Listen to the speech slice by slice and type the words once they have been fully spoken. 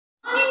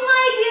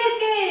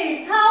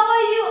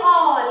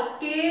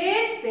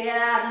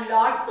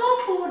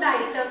food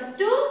items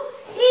to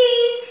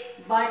eat,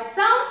 but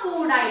some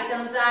food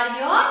items are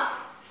your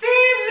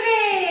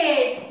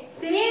favorite.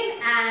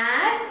 Same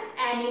as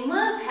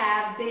animals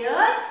have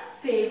their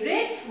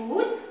favorite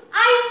food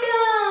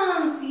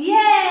items.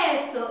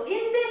 Yes, so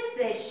in this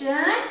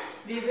session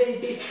we will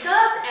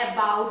discuss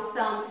about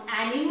some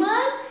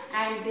animals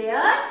and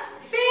their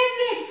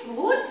favorite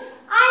food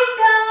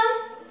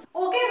items.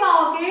 Okay,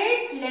 wow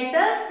kids, let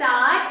us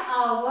start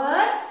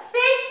our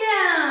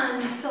session.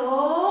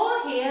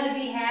 So here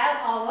we have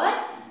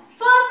our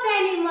first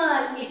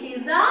animal. It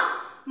is a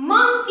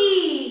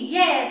monkey.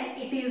 Yes,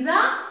 it is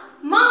a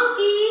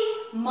monkey.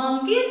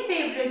 Monkey's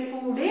favorite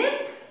food is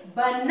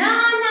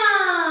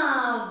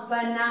banana.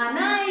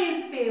 Banana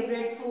is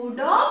favorite food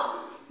of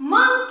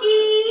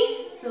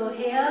monkey. So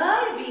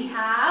here we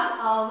have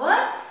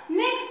our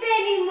next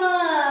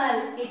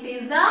animal. It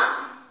is a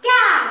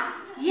cat.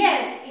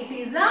 Yes, it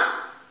is a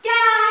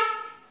cat.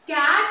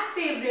 Cat's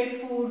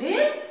favorite food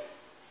is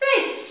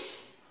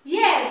fish.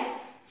 Yes,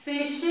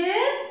 fish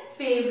is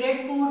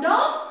favorite food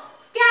of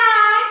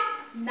cat.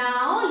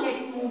 Now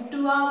let's move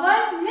to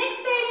our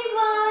next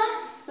animal.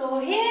 So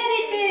here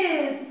it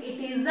is. It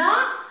is a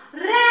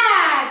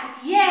rat.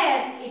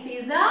 Yes, it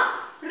is a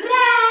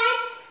rat.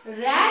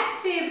 Rat's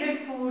favorite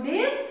food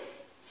is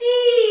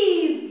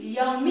cheese.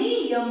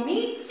 Yummy,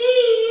 yummy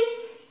cheese.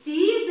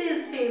 Cheese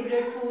is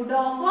favorite food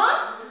of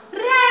a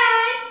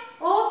rat.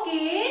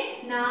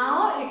 Okay,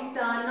 now it's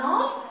turn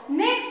of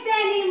next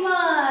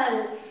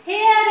animal.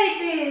 Here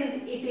it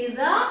is. It is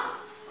a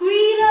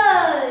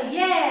squirrel.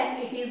 Yes,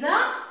 it is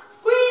a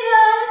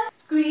squirrel.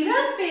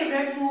 Squirrel's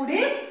favorite food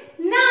is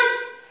nuts.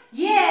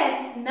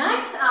 Yes,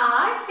 nuts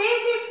are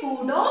favorite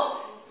food of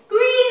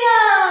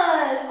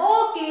squirrel.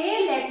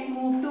 Okay, let's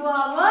move to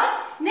our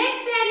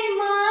next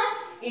animal.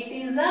 It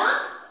is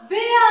a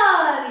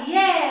bear.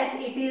 Yes,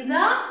 it is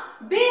a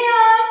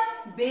bear.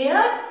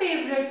 Bear's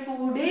favorite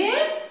food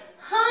is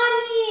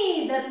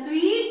honey. The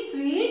sweet,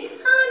 sweet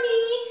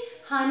honey.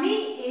 Honey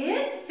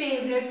is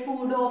favorite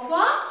food of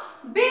a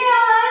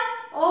bear.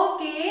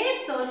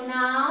 Okay, so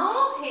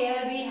now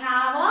here we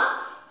have a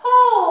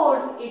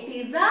horse. It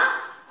is a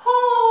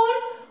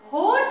horse.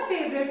 Horse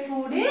favorite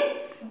food is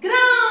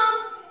gram.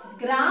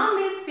 Gram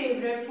is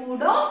favorite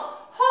food of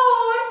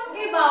horse.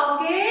 Okay, wow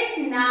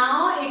kids,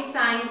 now it's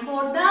time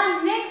for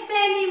the next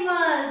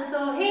animal.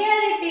 So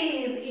here it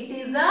is. It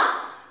is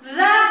a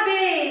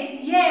rabbit.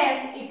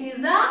 Yes, it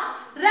is a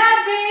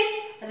rabbit.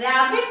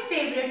 Rabbit's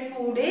favorite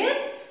food is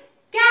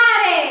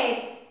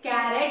carrot.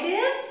 Carrot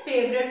is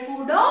favorite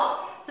food of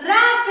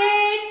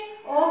rabbit.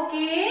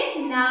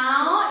 Okay,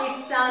 now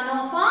it's turn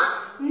of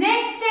a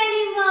next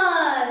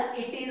animal.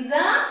 It is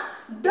a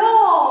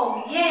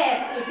dog.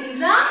 Yes, it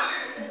is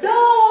a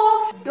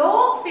dog.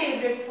 Dog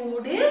favorite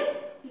food is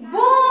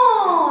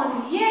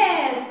bone.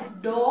 Yes,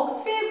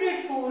 dog's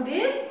favorite food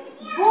is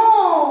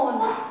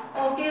bone.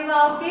 Okay,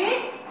 wow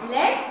kids,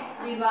 let's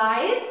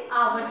revise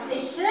our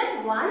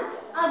session once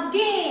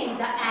again.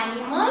 The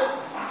animal's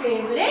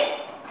favorite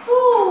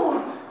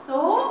food.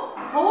 So,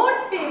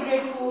 horse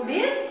favorite food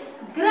is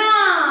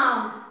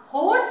gram.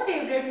 Horse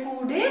favorite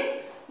food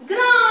is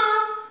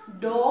gram.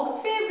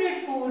 Dog's favorite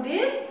food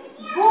is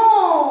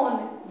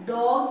bone.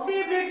 Dog's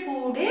favorite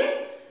food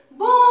is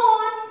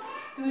bone.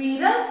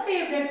 Squirrel's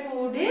favorite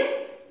food is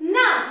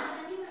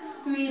nuts.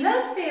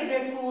 Squirrel's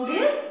favorite food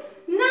is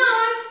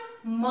nuts.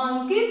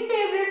 Monkey's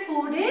favorite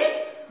food is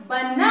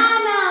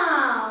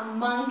banana.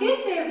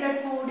 Monkey's favorite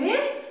food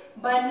is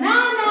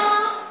banana.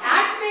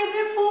 Cat's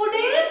favorite food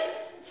is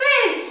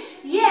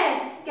fish.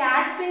 Yes,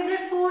 cat's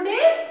favorite food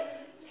is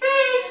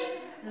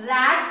fish.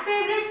 Rat's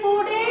favorite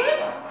food is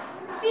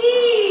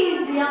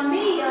cheese.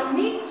 Yummy,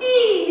 yummy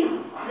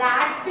cheese.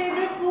 Rat's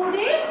favorite food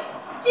is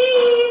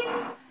cheese.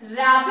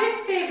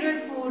 Rabbit's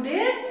favorite food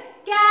is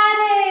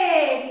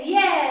carrot.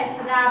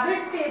 Yes,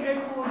 rabbit's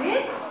favorite food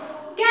is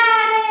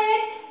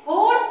carrot.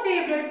 Horse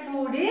favorite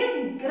food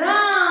is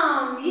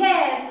gram.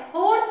 Yes,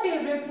 horse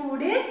favorite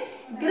food is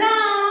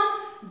gram.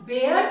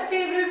 Bear's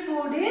favorite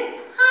food is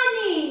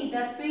honey.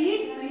 The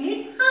sweet,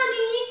 sweet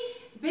honey.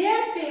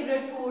 Bear's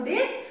favorite food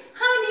is